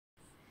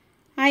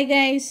Hi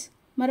guys,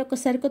 మరొక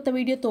సరికొత్త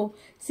వీడియోతో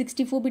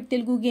 64 బిట్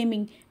తెలుగు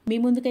గేమింగ్ మీ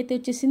ముందుకైతే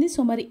వచ్చేసింది.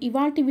 సో మరి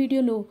ఇవాల్టి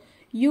వీడియోలో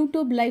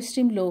YouTube live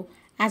స్ట్రీమ్లో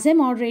as a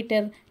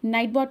moderator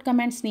నైట్బాట్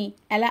కమాండ్స్ని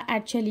ఎలా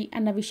యాడ్ చేయాలి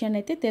అన్న విషయాన్ని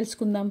అయితే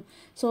తెలుసుకుందాం.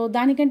 సో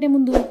దానికంటే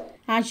ముందు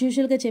యాజ్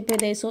యూజువల్గా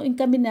చెప్పేదే, సో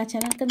ఇంకా మీరు నా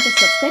ఛానల్ కనుక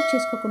సబ్స్క్రైబ్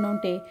చేసుకోకుండా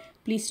ఉంటే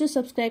ప్లీజ్ టు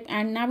సబ్స్క్రైబ్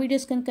అండ్ నా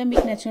వీడియోస్ కనుక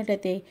మీకు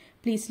నచ్చినట్లయితే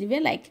please leave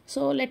a like.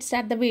 So let's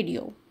start the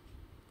video.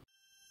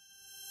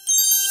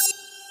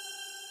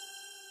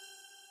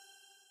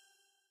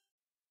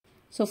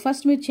 So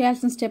first మీరు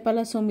చేయాల్సిన స్టెప్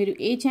అలా, సో మీరు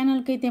ఏ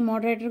ఛానల్కి అయితే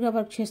మోడరేటర్గా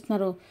వర్క్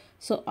చేస్తున్నారో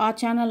సో ఆ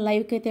ఛానల్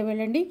లైవ్కి అయితే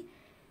వెళ్ళండి.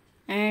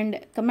 అండ్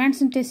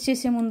కమాండ్స్ని టెస్ట్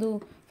చేసే ముందు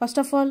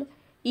ఫస్ట్ ఆఫ్ ఆల్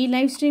ఈ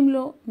లైవ్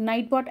స్ట్రీమ్లో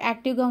నైట్బాట్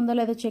యాక్టివ్గా ఉందో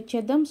లేదో చెక్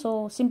చేద్దాం. సో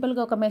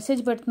సింపుల్గా ఒక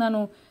మెసేజ్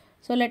పెడుతున్నాను.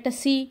 So let us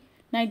see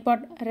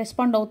నైట్బాట్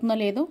respond అవుతుందో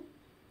లేదో.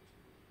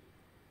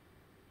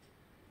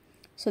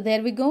 సో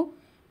దేర్ వి గో,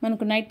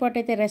 మనకు నైట్బాట్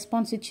అయితే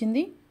రెస్పాన్స్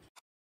ఇచ్చింది.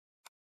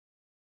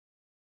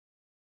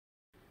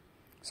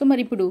 సో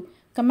మరి ఇప్పుడు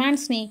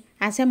కమాండ్స్ని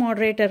యాజ్ ఏ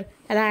మోడరేటర్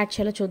ఎలా యాడ్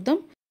చేయాలో చూద్దాం.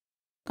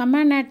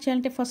 కమాండ్ యాడ్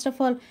చేయాలంటే ఫస్ట్ ఆఫ్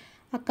ఆల్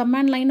ఆ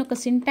కమాండ్ లైన్ ఒక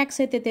సింటాక్స్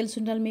అయితే తెలిసి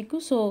ఉండాలి మీకు.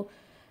 సో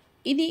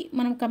ఇది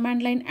మనం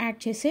కమాండ్ లైన్ యాడ్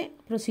చేసే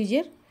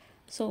procedure.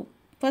 So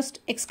first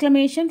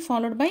exclamation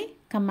followed by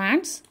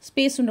commands,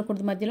 space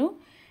ఉండకూడదు మధ్యలో.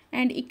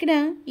 అండ్ ఇక్కడ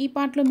ఈ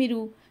పార్ట్లో మీరు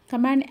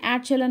కమాండ్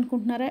యాడ్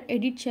చేయాలనుకుంటున్నారా,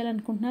 ఎడిట్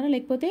చేయాలనుకుంటున్నారా,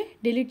 లేకపోతే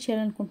డిలీట్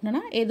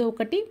చేయాలనుకుంటున్నారా, ఏదో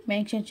ఒకటి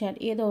మెన్షన్ చేయాలి.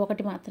 ఏదో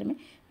ఒకటి మాత్రమే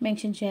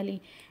మెన్షన్ చేయాలి.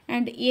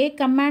 అండ్ ఏ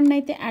కమాండ్ని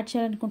అయితే యాడ్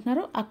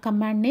చేయాలనుకుంటున్నారో ఆ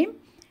కమాండ్ నేమ్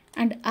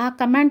అండ్ ఆ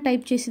కమాండ్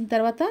టైప్ చేసిన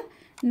తర్వాత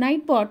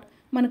నైట్బాట్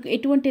మనకు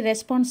ఎటువంటి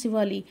రెస్పాన్స్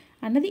ఇవ్వాలి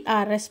అన్నది ఆ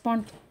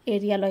రెస్పాన్స్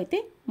ఏరియాలో అయితే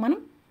మనం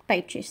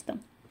టైప్ చేస్తాం.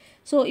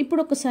 సో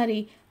ఇప్పుడు ఒకసారి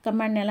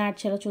కమాండ్ని ఎలా యాడ్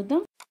చేయాలో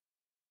చూద్దాం.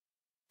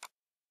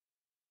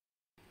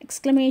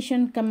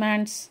 Exclamation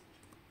commands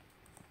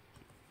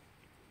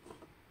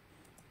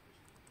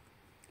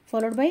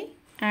followed by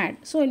add.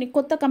 So నేను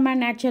కొత్త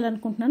కమాండ్ యాడ్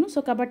చేయాలనుకుంటున్నాను, సో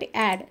కాబట్టి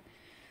యాడ్.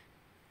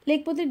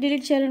 లేకపోతే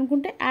డిలీట్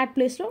చేయాలనుకుంటే యాడ్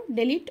ప్లేస్లో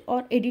డిలీట్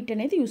ఆర్ ఎడిట్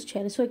అనేది యూజ్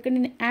చేయాలి. సో ఇక్కడ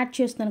నేను యాడ్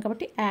చేస్తున్నాను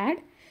కాబట్టి యాడ్.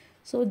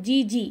 సో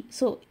జీజీ,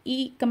 సో ఈ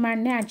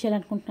కమాండ్ని యాడ్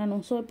చేయాలనుకుంటున్నాను.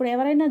 సో ఇప్పుడు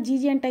ఎవరైనా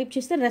జీజీ అని టైప్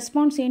చేస్తే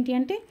రెస్పాన్స్ ఏంటి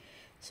అంటే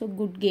so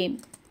good game.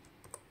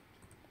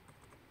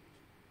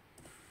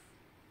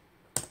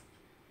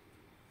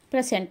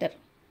 Press enter.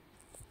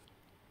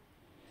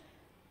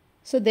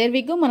 So there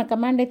we go, మన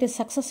కమాండ్ అయితే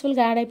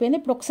సక్సెస్ఫుల్గా యాడ్ అయిపోయింది.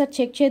 ఇప్పుడు ఒకసారి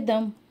చెక్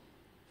చేద్దాం.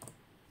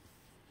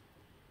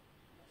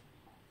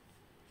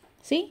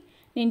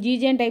 నేను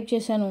జీజీ అని టైప్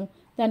చేశాను,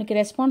 దానికి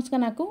రెస్పాన్స్గా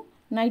నాకు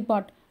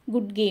నైట్బాట్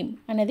గుడ్ గేమ్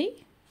అనేది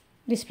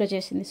డిస్ప్లే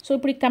చేసింది. సో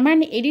ఇప్పుడు ఈ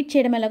కమాండ్ని ఎడిట్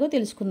చేయడం ఎలాగో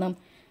తెలుసుకుందాం.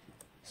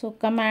 So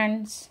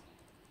commands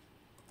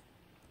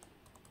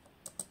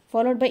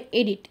followed by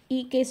edit.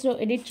 ఈ కేసులో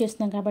ఎడిట్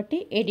చేస్తున్నాం కాబట్టి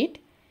ఎడిట్.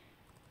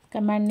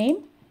 కమాండ్ నేమ్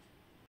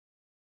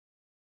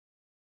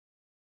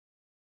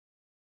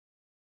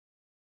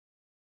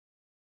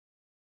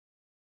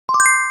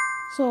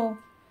సో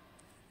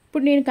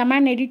ఇప్పుడు నేను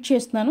కమాండ్ ఎడిట్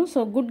చేస్తున్నాను. సో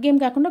గుడ్ గేమ్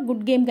కాకుండా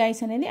గుడ్ గేమ్ గైస్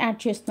అనేది యాడ్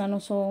చేస్తున్నాను.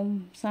 So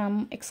some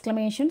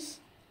ఎక్స్క్లమేషన్స్,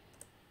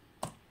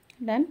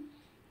 done.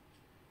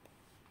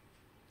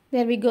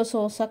 There we go. So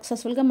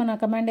సక్సెస్ఫుల్గా మన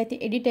కమాండ్ అయితే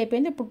ఎడిట్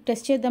అయిపోయింది. ఇప్పుడు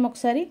టెస్ట్ చేద్దాం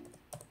ఒకసారి.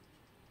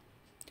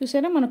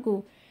 చూసారా, మనకు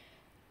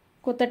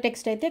కొత్త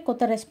టెక్స్ట్ అయితే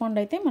కొత్త రెస్పాండ్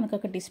అయితే మనకు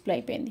అక్కడ డిస్ప్లే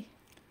అయిపోయింది.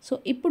 సో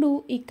ఇప్పుడు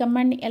ఈ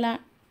కమాండ్ని ఎలా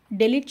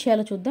డిలీట్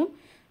చేయాలో చూద్దాం.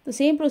 The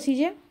same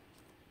procedure,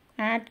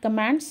 add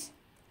commands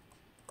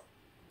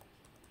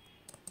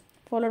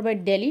followed by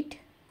delete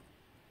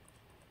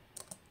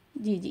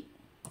GG.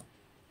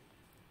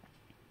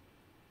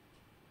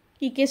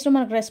 ఈ కేసులో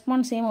మనకు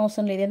రెస్పాన్స్ ఏం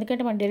అవసరం లేదు,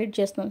 ఎందుకంటే మనం డిలీట్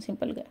చేస్తాం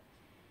సింపుల్గా.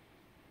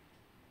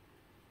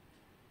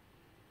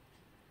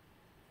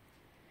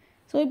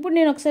 సో ఇప్పుడు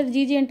నేను ఒకసారి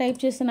జీజీ అని టైప్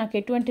చేస్తే నాకు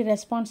ఎటువంటి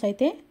రెస్పాన్స్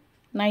అయితే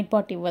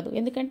నైట్బాట్ ఇవ్వదు,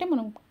 ఎందుకంటే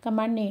మనం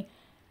కమాండ్ని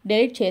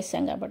డిలీట్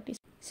చేస్తాం కాబట్టి.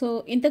 సో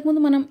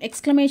ఇంతకుముందు మనం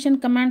ఎక్స్క్లమేషన్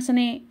కమాండ్స్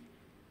అనే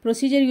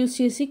ప్రొసీజర్ యూజ్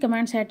చేసి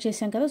కమాండ్స్ యాడ్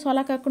చేసాం కదా. సో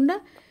అలా కాకుండా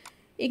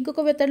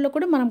ఇంకొక మెథడ్లో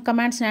కూడా మనం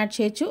కమాండ్స్ని యాడ్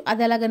చేయొచ్చు.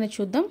 అది ఎలాగనే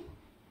చూద్దాం.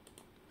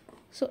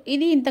 సో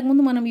ఇది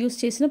ఇంతకుముందు మనం యూస్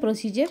చేసిన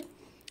procedure,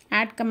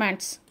 add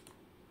commands.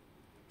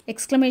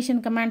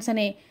 Exclamation commands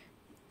అనే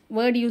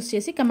వర్డ్ యూస్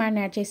చేసి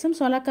కమాండ్ని యాడ్ చేస్తాం.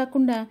 సో అలా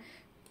కాకుండా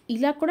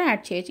ఇలా కూడా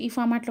యాడ్ చేయొచ్చు, ఈ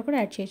ఫార్మాట్లో కూడా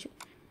యాడ్ చేయొచ్చు.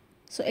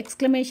 So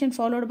exclamation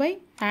followed by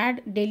add,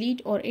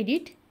 delete or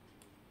edit,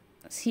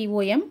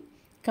 COM,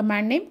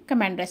 command name,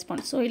 command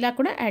response. So ఇలా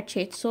కూడా యాడ్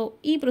చేయొచ్చు. సో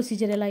ఈ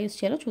ప్రొసీజర్ ఎలా యూస్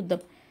చేయాలో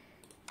చూద్దాం.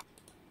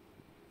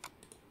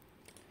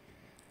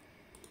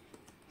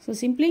 So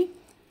simply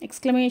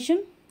exclamation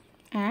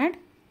add,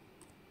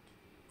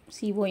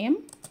 COM.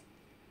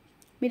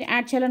 మీరు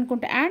యాడ్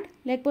చేయాలనుకుంటే యాడ్,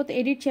 లేకపోతే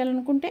ఎడిట్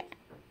చేయాలనుకుంటే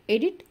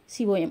ఎడిట్,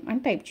 COM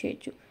అని టైప్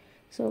చేయొచ్చు.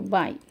 So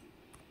bye.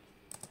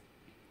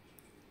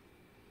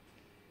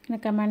 నా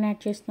కమాండ్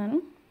యాడ్ చేస్తున్నాను.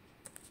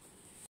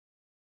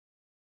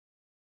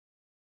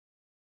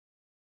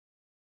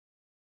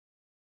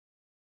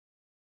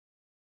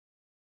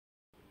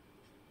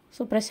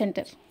 So press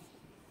enter.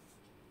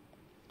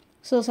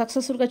 సో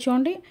సక్సెస్ఫుల్గా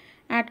చూడండి,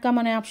 యాడ్ కామ్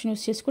అనే ఆప్షన్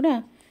యూస్ చేసి కూడా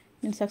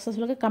నేను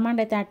సక్సెస్ఫుల్గా కమాండ్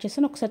అయితే యాడ్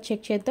చేస్తాను. ఒకసారి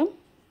చెక్ చేద్దాం.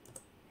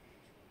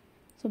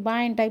 సో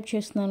బాయ్ అని టైప్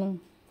చేస్తున్నాను.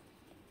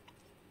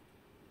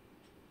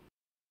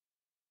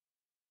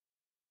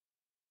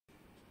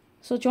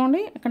 సో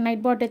చూడండి అక్కడ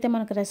నైట్బాట్ అయితే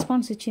మనకు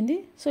రెస్పాన్స్ ఇచ్చింది.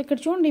 సో ఇక్కడ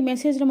చూడండి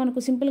మెసేజ్లో మనకు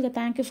సింపుల్గా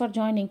థ్యాంక్ యూ ఫర్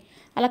జాయినింగ్,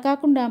 అలా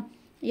కాకుండా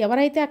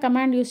ఎవరైతే ఆ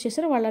కమాండ్ యూస్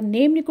చేస్తారో వాళ్ళ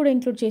నేమ్ని కూడా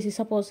ఇంక్లూడ్ చేసి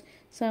suppose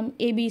some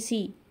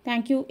ABC,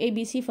 thank you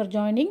ABC for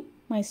joining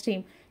my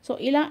stream. So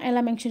ఇలా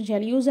ఎలా మెన్షన్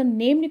చేయాలి, యూజర్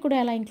నేమ్ని కూడా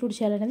ఎలా ఇంక్లూడ్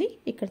చేయాలనేది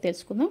ఇక్కడ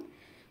తెలుసుకుందాం.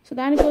 సో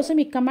దానికోసం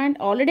ఈ కమాండ్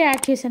ఆల్రెడీ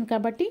యాడ్ చేశాను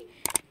కాబట్టి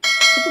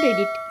ఇప్పుడు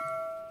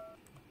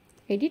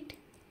edit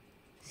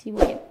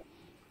COM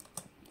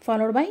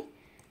followed bye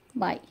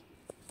bye.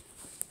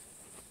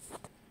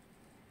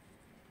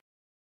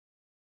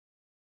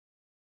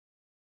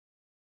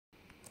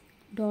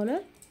 $,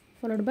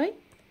 followed by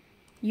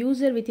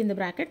user within the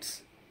brackets.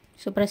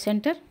 So press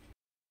enter.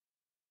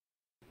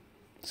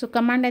 So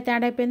command అయితే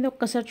యాడ్ అయిపోయింది.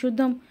 ఒక్కసారి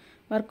చూద్దాం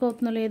వర్క్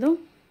అవుతుందో లేదో.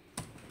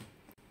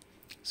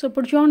 సో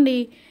ఇప్పుడు చూడండి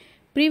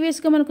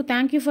ప్రీవియస్గా మనకు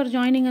థ్యాంక్ యూ ఫర్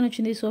జాయినింగ్ అని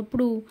వచ్చింది. సో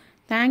ఇప్పుడు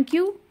థ్యాంక్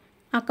యూ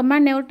ఆ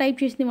కమాండ్ ఎవరు టైప్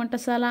చేసింది,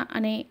 వంటశాల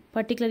అనే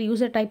పర్టికులర్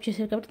యూజర్ టైప్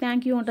చేశారు కాబట్టి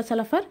థ్యాంక్ యూ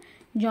వంటశాల ఫర్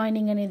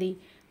జాయినింగ్ అనేది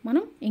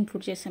మనం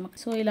ఇంక్లూడ్ చేసాము.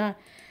 సో ఇలా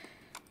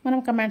మనం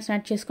కమాండ్స్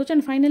యాడ్ చేసుకోవచ్చు.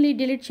 అండ్ ఫైనలీ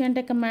డిలీట్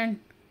చేయంటే command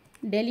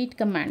delete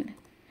command,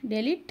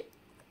 delete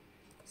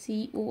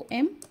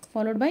COM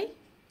followed by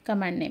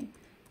command name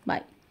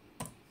bye.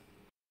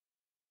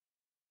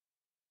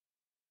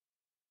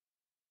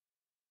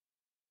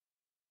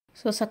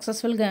 So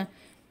సక్సెస్ఫుల్గా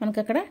మనకు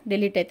అక్కడ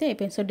డిలీట్ అయితే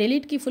అయిపోయింది. సో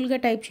డిలీట్కి ఫుల్గా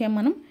టైప్ చేయం,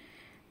 మనం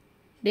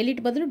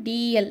డిలీట్ బదులు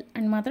DEL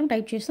అని మాత్రం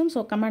టైప్ చేస్తాం. సో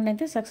కమాండ్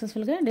అయితే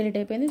సక్సెస్ఫుల్గా డిలీట్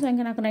అయిపోయింది. సో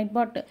ఇంకా నాకు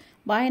నైట్బాట్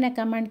బాయ్ అనే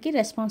కమాండ్కి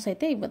రెస్పాన్స్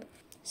అయితే ఇవ్వదు.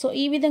 సో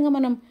ఈ విధంగా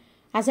మనం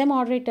as a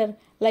moderator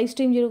live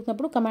stream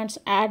జరుగుతున్నప్పుడు commands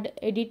add,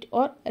 edit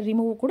or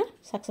remove కూడా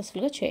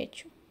సక్సెస్ఫుల్గా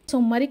చేయొచ్చు. సో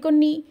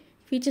మరికొన్ని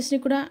ఫీచర్స్ని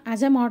కూడా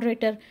యాజ్ ఏ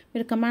మోడరేటర్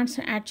మీరు కమాండ్స్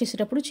యాడ్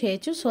చేసేటప్పుడు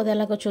చేయొచ్చు. సో అది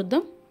ఎలాగో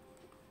చూద్దాం.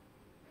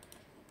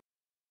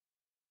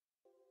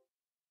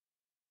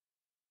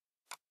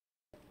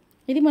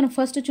 ఇది మనం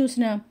ఫస్ట్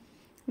చూసిన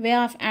వే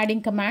ఆఫ్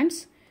యాడింగ్ కమాండ్స్.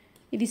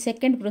 ఇది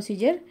second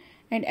procedure.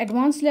 And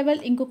advance level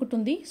ఇంకొకటి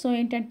ఉంది. సో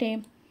ఏంటంటే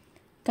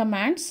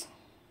కమాండ్స్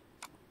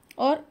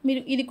ఆర్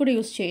మీరు ఇది కూడా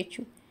యూస్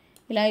చేయొచ్చు,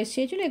 ఇలా యూస్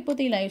చేయొచ్చు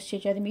లేకపోతే ఇలా యూస్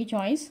చేయొచ్చు, అది మీ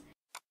choice.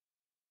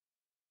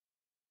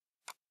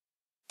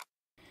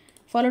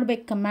 Followed by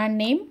command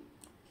name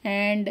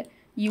and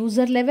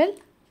user level,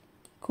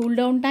 cool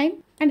down time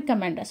and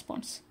command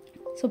response.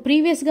 So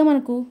ప్రీవియస్గా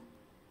మనకు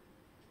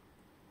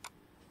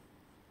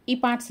ఈ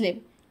పార్ట్స్ లేవు,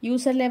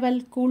 యూజర్ లెవెల్,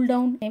 కూల్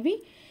డౌన్ అనేవి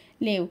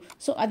లేవు.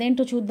 సో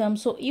అదేంటో చూద్దాం.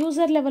 సో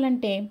యూజర్ లెవెల్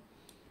అంటే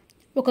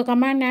ఒక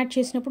కమాండ్ యాడ్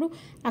చేసినప్పుడు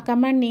ఆ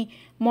కమాండ్ని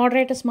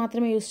మోడరేటర్స్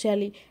మాత్రమే యూస్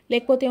చేయాలి,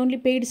 లేకపోతే ఓన్లీ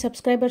పెయిడ్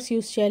సబ్స్క్రైబర్స్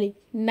యూస్ చేయాలి,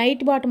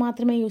 నైట్బాట్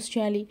మాత్రమే యూస్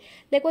చేయాలి,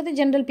 లేకపోతే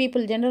జనరల్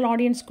పీపుల్, జనరల్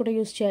ఆడియన్స్ కూడా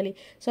యూస్ చేయాలి.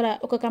 సో అలా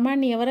ఒక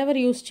కమాండ్ని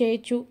ఎవరెవరు యూస్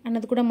చేయొచ్చు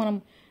అన్నది కూడా మనం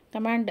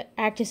కమాండ్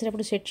యాడ్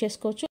చేసేటప్పుడు సెట్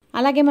చేసుకోవచ్చు.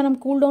 అలాగే మనం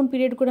కూల్ డౌన్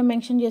పీరియడ్ కూడా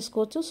మెన్షన్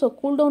చేసుకోవచ్చు. సో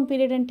కూల్ డౌన్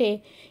పీరియడ్ అంటే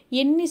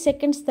ఎన్ని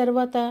సెకండ్స్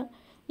తర్వాత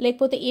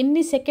లేకపోతే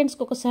ఎన్ని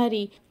సెకండ్స్కి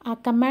ఒకసారి ఆ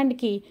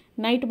కమాండ్కి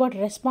నైట్బాట్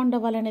respond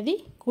అవ్వాలనేది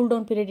cool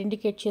down period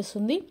indicate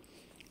చేస్తుంది.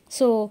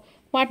 సో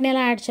వాటిని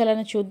ఎలా యాడ్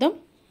చేయాలని చూద్దాం.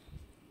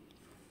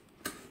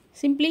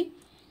 Simply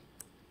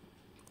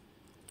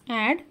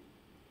add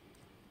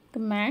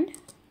command,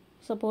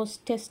 suppose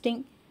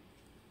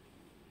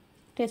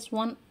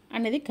test1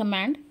 అనేది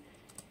command.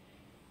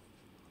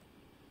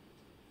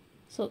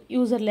 So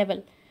user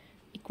level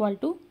equal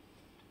to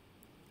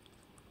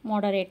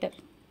moderator,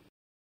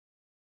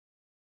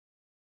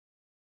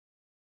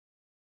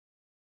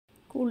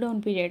 cool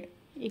down period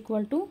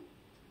equal to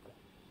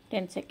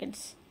 10 seconds.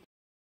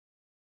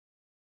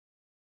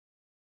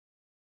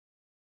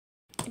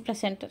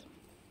 Press enter.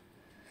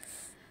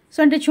 So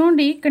అంటే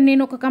చూడండి ఇక్కడ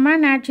నేను ఒక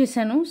కమాండ్ యాడ్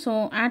చేశాను. సో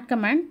యాడ్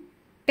కమాండ్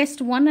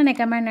test1 అనే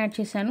కమాండ్ యాడ్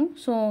చేశాను.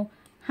 సో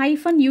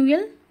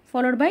 -UL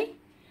ఫాలోడ్ బై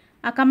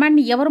ఆ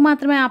కమాండ్ని ఎవరు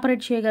మాత్రమే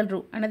ఆపరేట్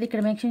చేయగలరు అనేది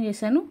ఇక్కడ మెన్షన్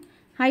చేశాను.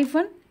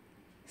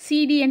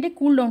 -CD అంటే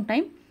cool down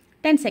time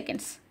 10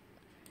 seconds.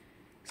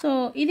 So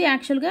ఇది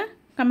యాక్చువల్గా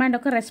కమాండ్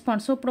యొక్క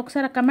రెస్పాన్స్. సో ఇప్పుడు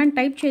ఒకసారి ఆ కమాండ్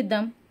టైప్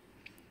చేద్దాం.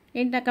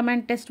 ఏంటి ఆ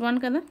కమాండ్ test1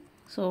 కదా.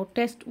 సో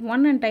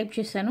test1 అని టైప్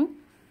చేశాను.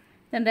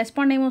 దాని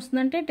రెస్పాండ్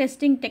ఏమొస్తుందంటే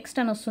టెస్టింగ్ టెక్స్ట్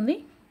అని వస్తుంది.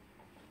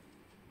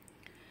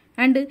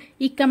 అండ్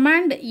ఈ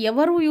కమాండ్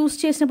ఎవరు యూస్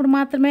చేసినప్పుడు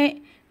మాత్రమే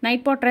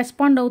నైట్బాట్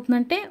రెస్పాండ్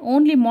అవుతుందంటే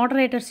ఓన్లీ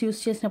మోడరేటర్స్ యూస్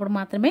చేసినప్పుడు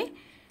మాత్రమే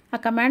ఆ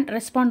కమాండ్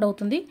రెస్పాండ్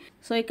అవుతుంది.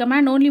 సో ఈ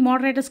కమాండ్ ఓన్లీ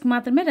మోడరేటర్స్కి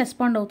మాత్రమే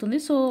రెస్పాండ్ అవుతుంది.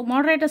 సో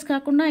మోడరేటర్స్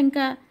కాకుండా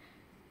ఇంకా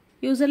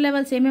యూజర్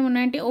లెవెల్స్ ఏమేమి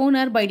ఉన్నాయంటే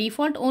ఓనర్, బై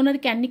డిఫాల్ట్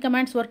ఓనర్కి అన్ని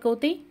కమాండ్స్ వర్క్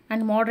అవుతాయి.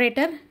 అండ్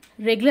మోడరేటర్,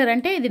 రెగ్యులర్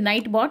అంటే ఇది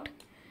నైట్బాట్,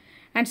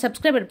 అండ్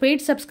సబ్స్క్రైబర్,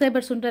 పెయిడ్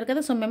సబ్స్క్రైబర్స్ ఉంటారు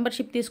కదా, సో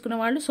మెంబర్షిప్ తీసుకున్న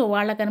వాళ్ళు, సో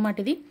వాళ్ళకనమాట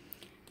ఇది.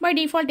 బై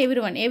డిఫాల్ట్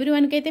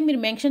ఎవ్రీవన్కి అయితే మీరు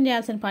మెన్షన్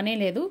చేయాల్సిన పనే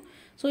లేదు.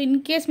 సో ఇన్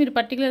కేస్ మీరు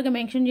పర్టికులర్గా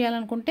మెన్షన్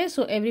చేయాలనుకుంటే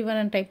సో ఎవ్రీవన్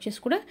అని టైప్ చేసి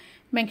కూడా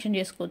మెన్షన్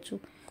చేసుకోవచ్చు.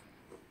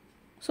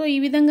 సో ఈ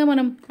విధంగా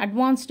మనం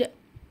అడ్వాన్స్డ్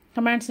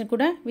కమాండ్స్ని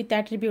కూడా విత్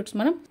అట్రిబ్యూట్స్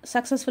మనం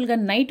సక్సెస్ఫుల్గా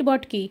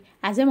నైట్బాట్కి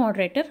as a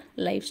moderator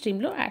live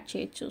స్ట్రీమ్లో add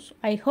చేయొచ్చు. సో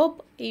ఐ హోప్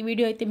ఈ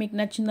వీడియో అయితే మీకు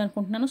నచ్చింది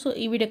అనుకుంటున్నాను. సో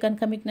ఈ వీడియో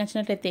కనుక మీకు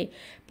నచ్చినట్లయితే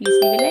please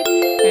leave a like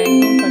and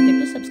don't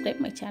forget to subscribe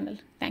my channel.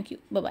 Thank you.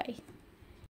 Bye.